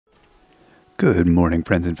Good morning,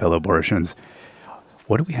 friends and fellow Portians.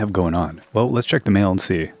 What do we have going on? Well, let's check the mail and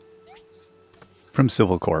see. From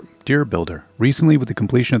Civil Corp. Dear Builder, recently with the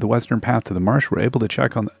completion of the western path to the marsh, we're able to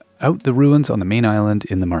check out the ruins on the main island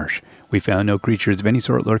in the marsh. We found no creatures of any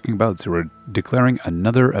sort lurking about, so we're declaring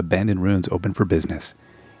another abandoned ruins open for business.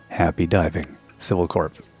 Happy diving. Civil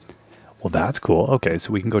Corp. Well, that's cool. Okay,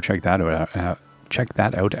 so we can go check that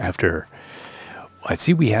out after. I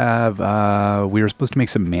see we have, we were supposed to make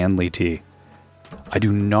some manly tea. I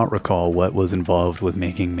do not recall what was involved with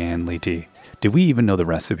making manly tea. Did we even know the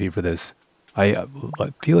recipe for this? I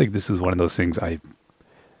feel like this was one of those things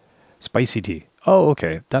spicy tea. Oh,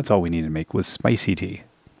 okay. That's all we needed to make was spicy tea.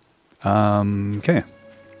 Okay.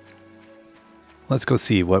 Let's go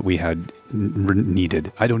see what we had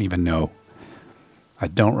needed. I don't even know. I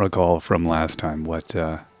don't recall from last time what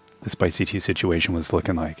the spicy tea situation was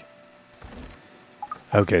looking like.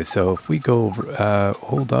 Okay, so if we go over,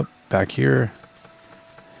 hold up back here.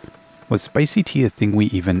 Was spicy tea a thing we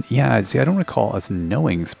even... Yeah, see, I don't recall us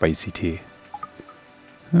knowing spicy tea.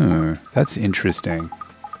 That's interesting.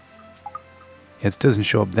 It doesn't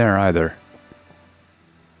show up there either.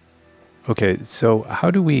 Okay, so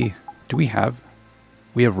how do we... We have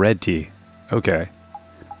red tea. Okay.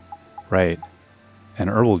 Right. And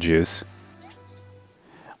herbal juice.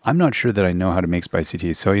 I'm not sure that I know how to make spicy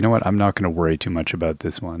tea, so you know what? I'm not going to worry too much about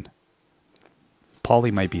this one.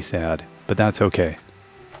 Polly might be sad, but that's okay.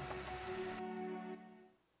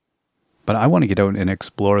 But I want to get out and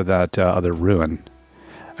explore that other ruin.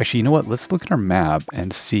 Actually, you know what? Let's look at our map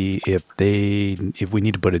and see if we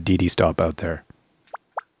need to put a DD stop out there.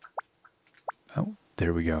 Oh,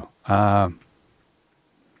 there we go. Up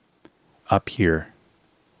here.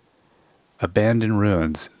 Abandoned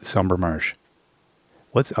ruins, Somber Marsh.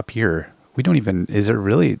 What's up here? We don't even... Is it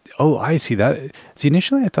really... Oh, I see that. See,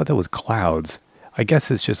 initially I thought that was clouds. I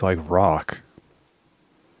guess it's just like rock.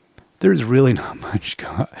 There's really not much...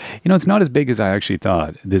 it's not as big as I actually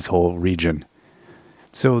thought, this whole region.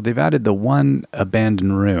 So they've added the one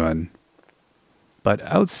abandoned ruin. But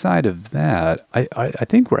outside of that, I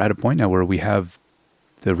think we're at a point now where we have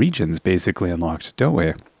the regions basically unlocked, don't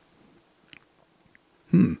we?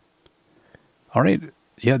 All right.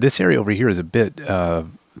 Yeah, this area over here is a bit of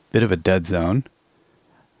a dead zone.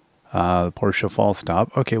 Portia Fall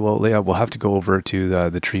stop. Okay, well, yeah, we'll have to go over to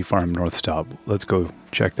the Tree Farm North stop. Let's go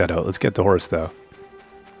check that out. Let's get the horse, though.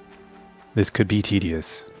 This could be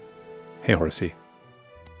tedious. Hey, horsey.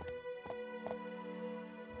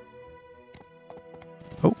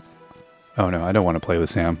 Oh, no, I don't want to play with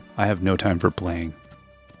Sam. I have no time for playing.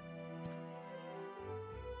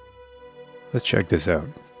 Let's check this out.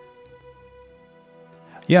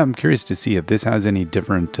 Yeah, I'm curious to see if this has any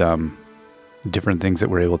different things that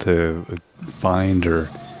we're able to find or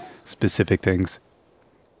specific things.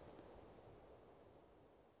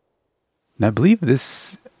 And I believe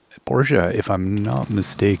this Portia, if I'm not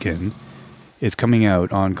mistaken, is coming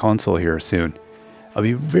out on console here soon. I'll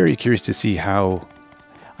be very curious to see how...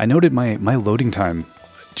 I noted my loading time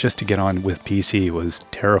just to get on with PC was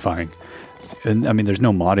terrifying. And I mean, there's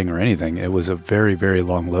no modding or anything. It was a very, very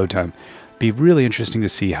long load time. Be really interesting to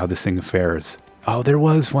see how this thing fares. Oh, there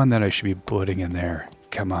was one that I should be putting in there.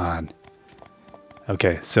 Come on.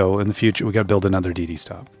 Okay, so in the future, we got to build another DD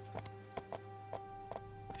stop.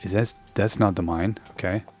 That's not the mine.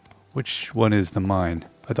 Okay. Which one is the mine?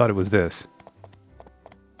 I thought it was this.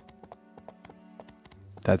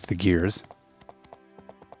 That's the gears.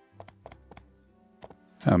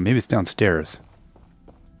 Oh, maybe it's downstairs.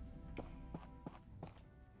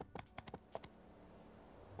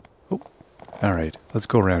 Oh, all right. Let's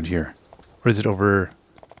go around here. Or is it over?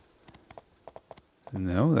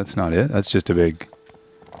 No, that's not it. That's just a big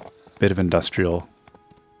bit of industrial.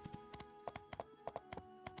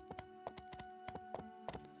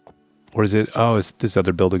 Or is it? Oh, it's this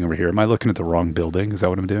other building over here. Am I looking at the wrong building? Is that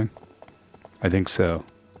what I'm doing? I think so.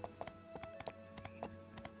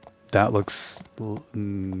 That looks...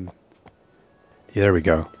 Yeah, there we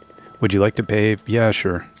go. Would you like to pay? Yeah,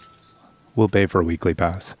 sure. We'll pay for a weekly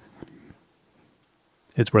pass.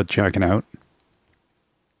 It's worth checking out.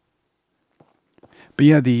 But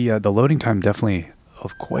yeah, the loading time definitely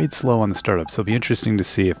quite slow on the startup. So it'll be interesting to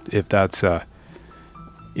see if that's...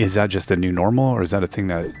 is that just the new normal, or is that a thing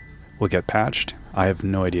that will get patched? I have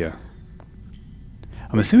no idea.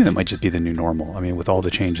 I'm assuming that might just be the new normal. I mean, with all the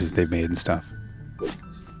changes they've made and stuff.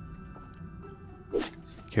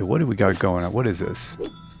 Okay, what do we got going on? What is this?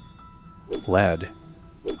 Lead,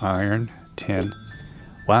 iron, tin.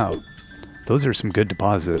 Wow, those are some good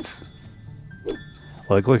deposits.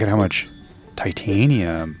 Like, look at how much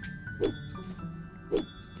titanium.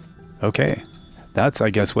 Okay, That's, I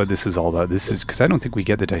guess, what this is all about. This is because I don't think we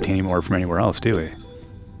get the titanium ore from anywhere else, do we?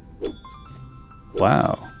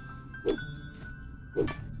 Wow.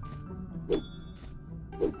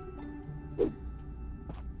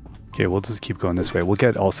 Okay, we'll just keep going this way. We'll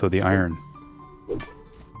get also the iron.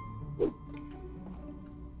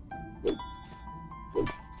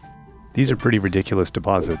 These are pretty ridiculous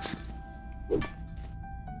deposits.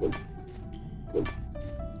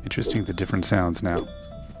 Interesting, the different sounds now.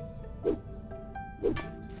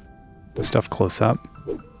 The stuff close up.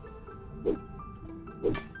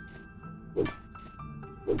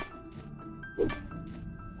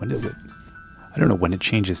 When is it? I don't know when it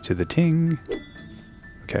changes to the ting.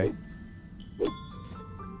 Okay.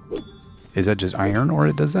 Is that just iron or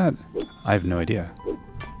it does that? I have no idea.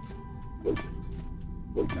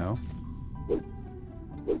 No.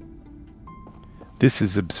 This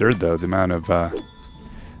is absurd though, the amount of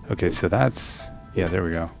okay, so that's, yeah, there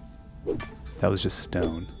we go. That was just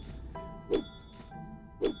stone.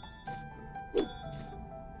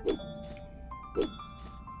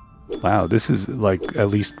 Wow, this is like at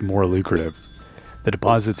least more lucrative. The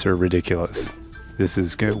deposits are ridiculous. This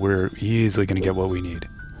is good. We're easily going to get what we need.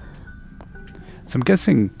 So I'm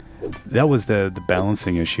guessing that was the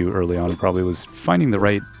balancing issue early on. Probably was finding the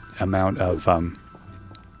right amount of,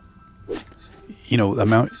 you know,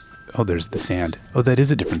 amount. Oh, there's the sand. Oh, that is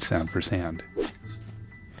a different sound for sand.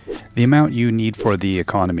 The amount you need for the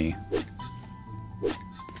economy,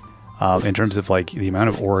 in terms of like the amount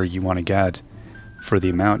of ore you want to get, for the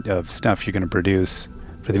amount of stuff you're going to produce,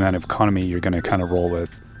 for the amount of economy you're going to kind of roll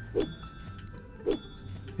with.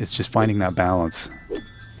 It's just finding that balance.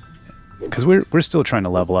 Because we're still trying to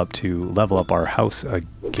level up our house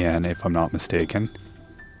again, if I'm not mistaken.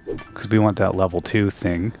 Because we want that level 2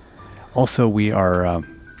 thing. Also, we are,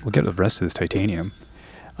 we'll get the rest of this titanium.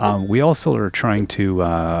 We also are trying to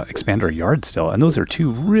expand our yard still. And those are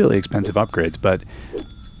 2 really expensive upgrades. But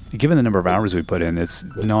given the number of hours we put in, it's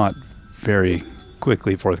not very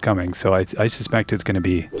quickly forthcoming, so I suspect it's going to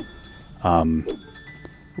be,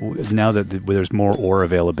 now that there's more ore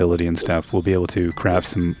availability and stuff, we'll be able to craft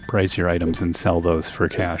some pricier items and sell those for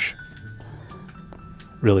cash.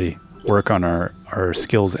 Really work on our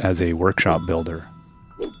skills as a workshop builder.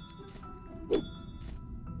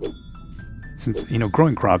 Since, you know,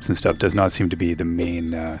 growing crops and stuff does not seem to be the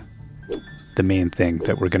main thing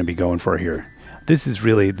that we're going to be going for here. This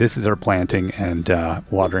is our planting and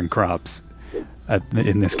watering crops.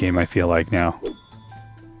 In this game, I feel like now.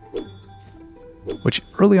 Which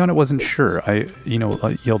early on I wasn't sure.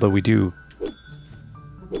 Although we do,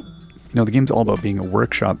 the game's all about being a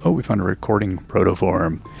workshop. Oh, we found a recording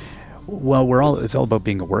protoform. Well, it's all about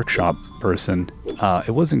being a workshop person.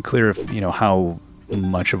 It wasn't clear if, how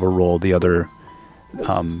much of a role the other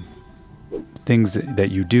things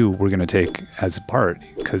that you do were going to take as a part,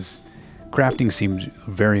 because crafting seemed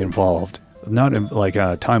very involved. Not in, like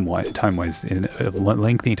time-wise, in a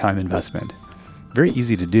lengthy time investment. Very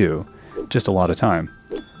easy to do, just a lot of time.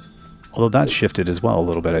 Although that's shifted as well a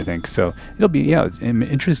little bit, I think. So it'll be, yeah, I'm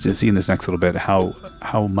interested to see in this next little bit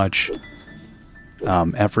how much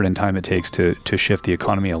effort and time it takes to shift the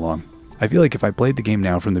economy along. I feel like if I played the game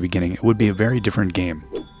now from the beginning, it would be a very different game.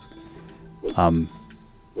 I'm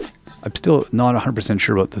still not 100%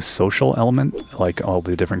 sure about the social element, like all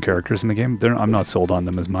the different characters in the game. I'm not sold on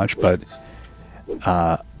them as much, but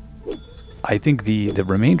I think the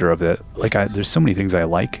remainder of it, there's so many things I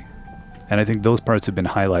like, and I think those parts have been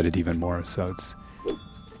highlighted even more. So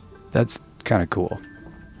that's kind of cool.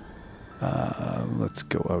 Let's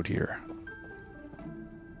go out here.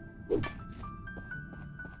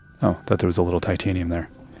 Oh, thought there was a little titanium there.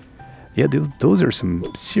 Yeah, those are some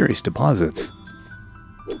serious deposits.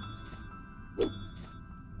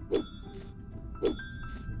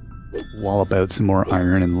 Wallop out some more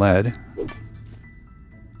iron and lead.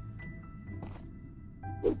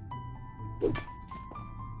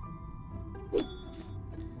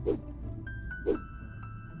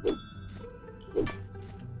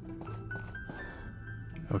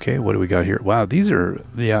 Okay, what do we got here? Wow, these are,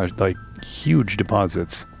 yeah, like huge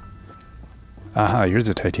deposits. Aha, here's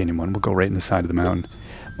a titanium one. We'll go right in the side of the mountain.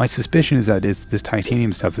 My suspicion is that this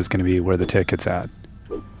titanium stuff is going to be where the ticket's at.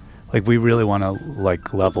 Like, we really want to,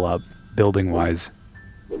 level up building-wise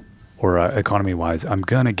or economy-wise. I'm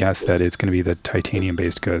going to guess that it's going to be the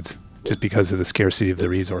titanium-based goods, just because of the scarcity of the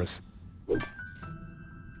resource.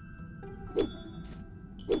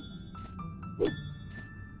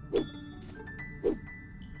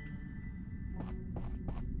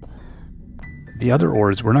 The other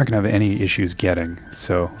ores, we're not going to have any issues getting,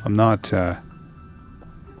 so I'm not, I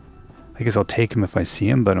guess I'll take them if I see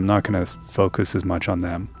them, but I'm not going to focus as much on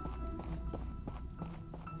them.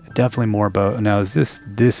 Definitely more about... Now, is this...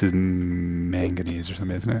 This is manganese or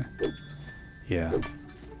something, isn't it? Yeah.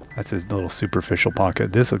 That's his little superficial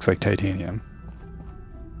pocket. This looks like titanium.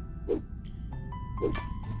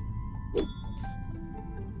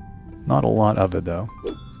 Not a lot of it, though.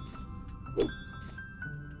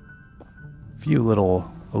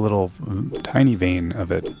 A little tiny vein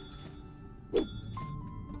of it.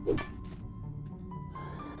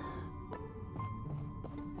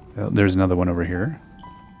 Oh, there's another one over here.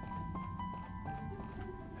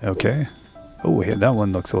 Okay. Oh, hey, that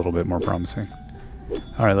one looks a little bit more promising.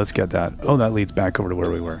 Alright, let's get that. Oh, that leads back over to where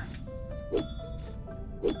we were.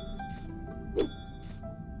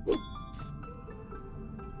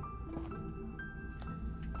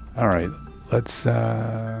 Alright, let's,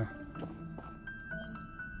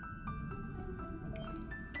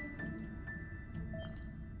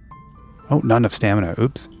 Oh, not enough stamina.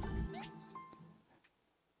 Oops.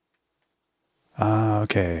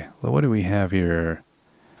 Okay. Well, what do we have here?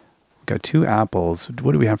 We've got 2 apples.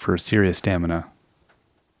 What do we have for serious stamina?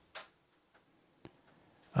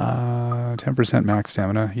 10% max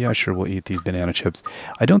stamina. Yeah, sure, we'll eat these banana chips.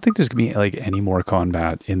 I don't think there's going to be, like, any more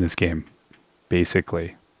combat in this game,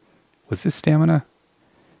 basically. Was this stamina?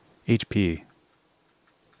 HP.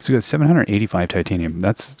 So we got 785 titanium.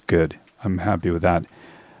 That's good. I'm happy with that.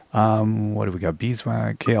 What do we got?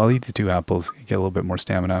 Beeswax. Okay, I'll eat the 2 apples. Get a little bit more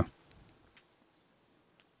stamina.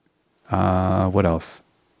 What else?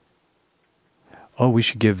 Oh, we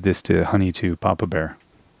should give this to Honey to Papa Bear.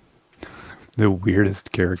 The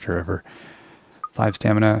weirdest character ever. 5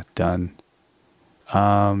 stamina. Done.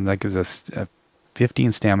 That gives us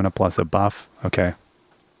 15 stamina plus a buff. Okay.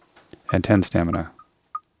 And 10 stamina.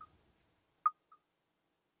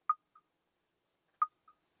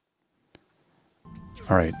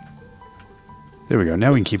 Alright. There we go.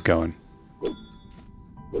 Now we can keep going.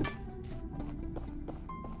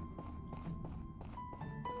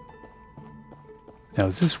 Now,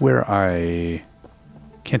 is this where I...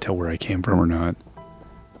 Can't tell where I came from or not.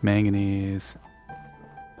 Manganese.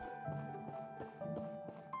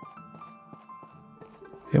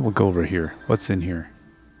 Yeah, we'll go over here. What's in here?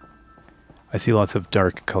 I see lots of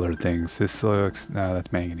dark colored things. This looks... No,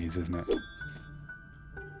 that's manganese, isn't it?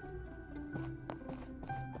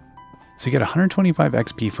 So you get 125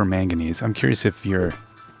 XP for manganese. I'm curious if you're...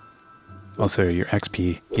 Also, your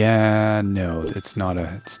XP... Yeah, no, it's not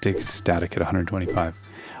a... It stays static at 125. I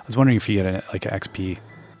was wondering if you get like an XP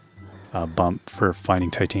bump for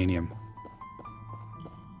finding titanium.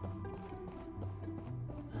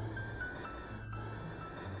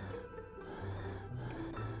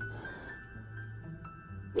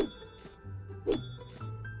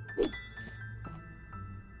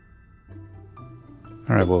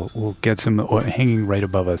 Alright, we'll get some hanging right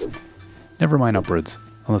above us. Never mind upwards.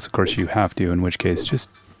 Unless, of course, you have to, in which case, just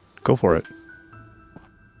go for it.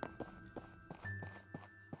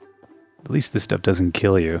 At least this stuff doesn't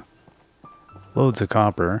kill you. Loads of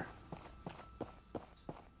copper.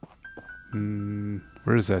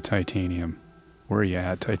 Where's that titanium? Where are you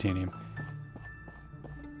at, titanium?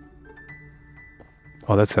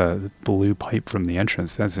 Oh, that's a blue pipe from the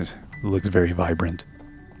entrance. It looks very vibrant.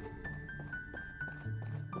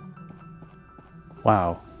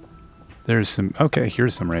 Wow. There's some... Okay,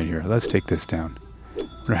 here's some right here. Let's take this down.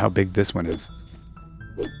 Wonder how big this one is.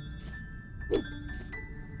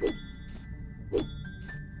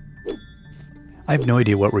 I have no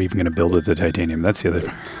idea what we're even going to build with the titanium. That's the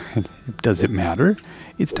other... Does it matter?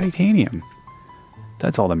 It's titanium.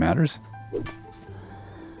 That's all that matters.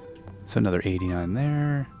 So another 89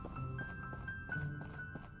 there.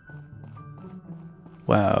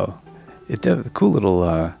 Wow. It's a cool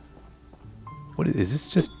little... What is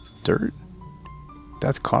this? Just dirt?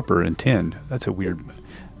 That's copper and tin. That's a weird...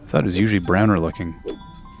 I thought it was usually browner looking.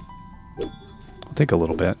 I'll take a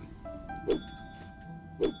little bit.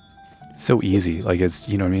 So easy. Like, it's,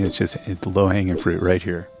 you know what I mean? It's just the low-hanging fruit right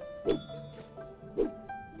here.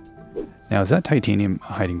 Now, is that titanium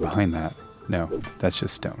hiding behind that? No, that's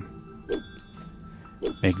just stone.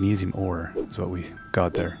 Magnesium ore is what we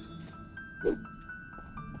got there.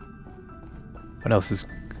 What else is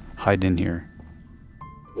hiding in here?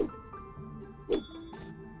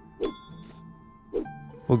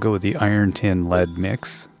 We'll go with the iron tin lead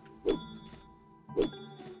mix.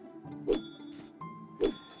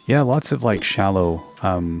 Yeah, lots of like shallow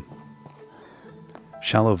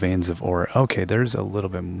veins of ore. Okay, there's a little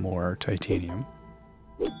bit more titanium.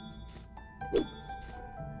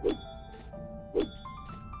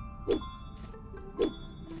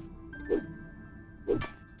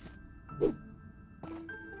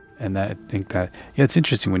 And I think that, yeah, it's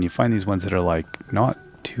interesting when you find these ones that are like not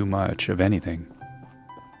too much of anything.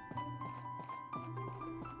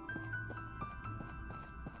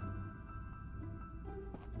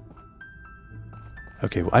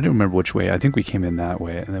 Okay, well, I don't remember which way. I think we came in that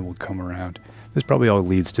way, and then we'll come around. This probably all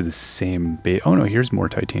leads to the same base. Oh no, here's more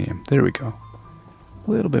titanium. There we go.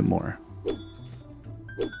 A little bit more.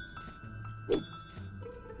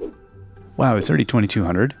 Wow, it's already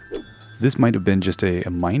 2200. This might have been just a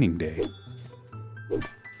mining day.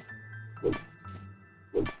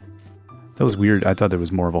 That was weird. I thought there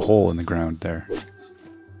was more of a hole in the ground there.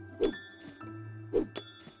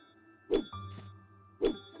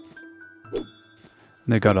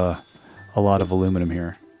 They got a lot of aluminum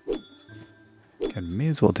here. Okay, may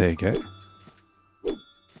as well take it.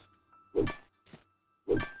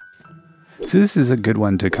 So this is a good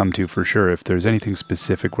one to come to for sure if there's anything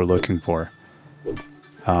specific we're looking for.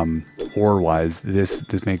 Ore-wise,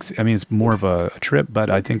 this makes... I mean, it's more of a trip, but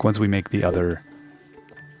I think once we make the other...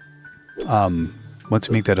 once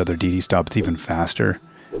we make that other DD stop, it's even faster.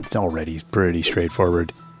 It's already pretty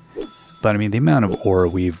straightforward. But I mean, the amount of ore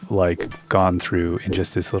we've like gone through in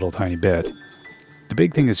just this little tiny bit. The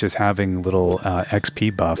big thing is just having little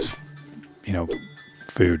XP buffs, you know,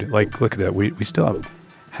 food. Like, look at that. We still have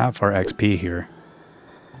half our XP here.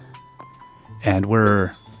 And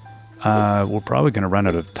we're probably going to run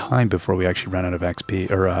out of time before we actually run out of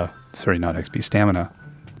XP, or, sorry, not XP, stamina.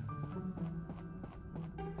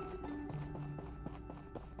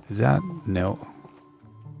 Is that? No.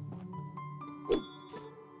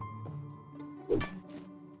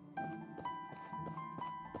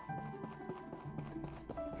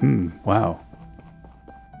 Wow.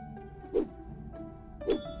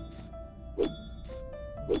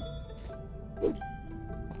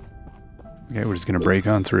 Okay, we're just gonna break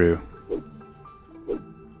on through.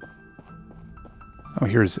 Oh,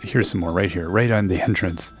 here's some more right here, right on the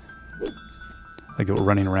entrance. Like we're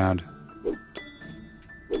running around.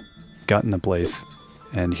 Got in the place,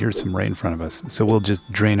 and here's some right in front of us. So we'll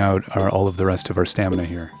just drain out all of the rest of our stamina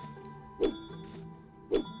here.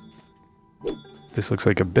 This looks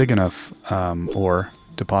like a big enough ore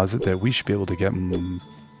deposit that we should be able to get...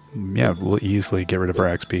 yeah, we'll easily get rid of our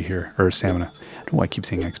XP here, or stamina. I don't know why I keep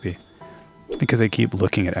saying XP. Because I keep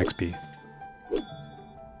looking at XP.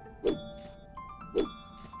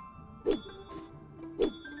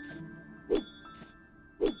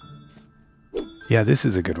 Yeah, this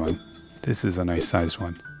is a good one. This is a nice sized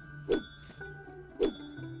one.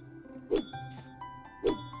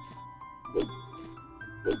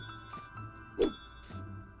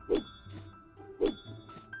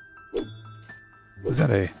 Was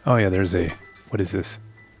that a... oh yeah, there's a... what is this?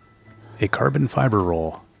 A carbon fiber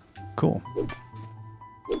roll. Cool.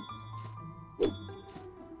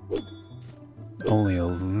 Only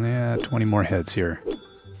 20 more heads here.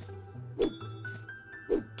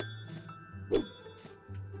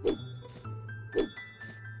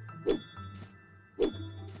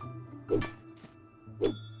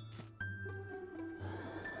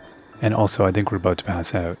 And also, I think we're about to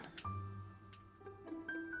pass out.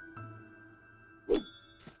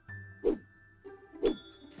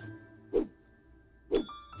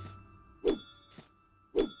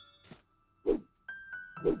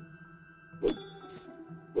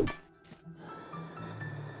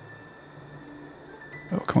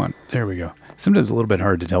 Oh, come on. There we go. Sometimes a little bit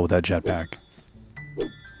hard to tell with that jetpack.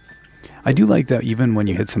 I do like that even when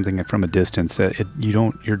you hit something from a distance, that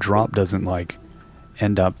your drop doesn't like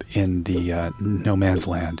end up in the no man's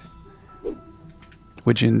land.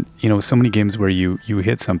 Which in, you know, so many games where you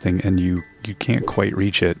hit something and you can't quite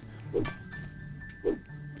reach it.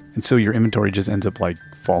 And so your inventory just ends up like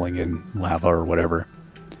falling in lava or whatever.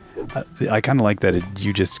 I kind of like that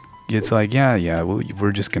it's like, yeah,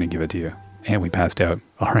 we're just going to give it to you. And we passed out.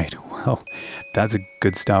 All right, well, that's a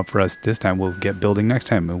good stop for us this time. We'll get building next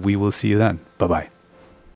time, and we will see you then. Bye-bye.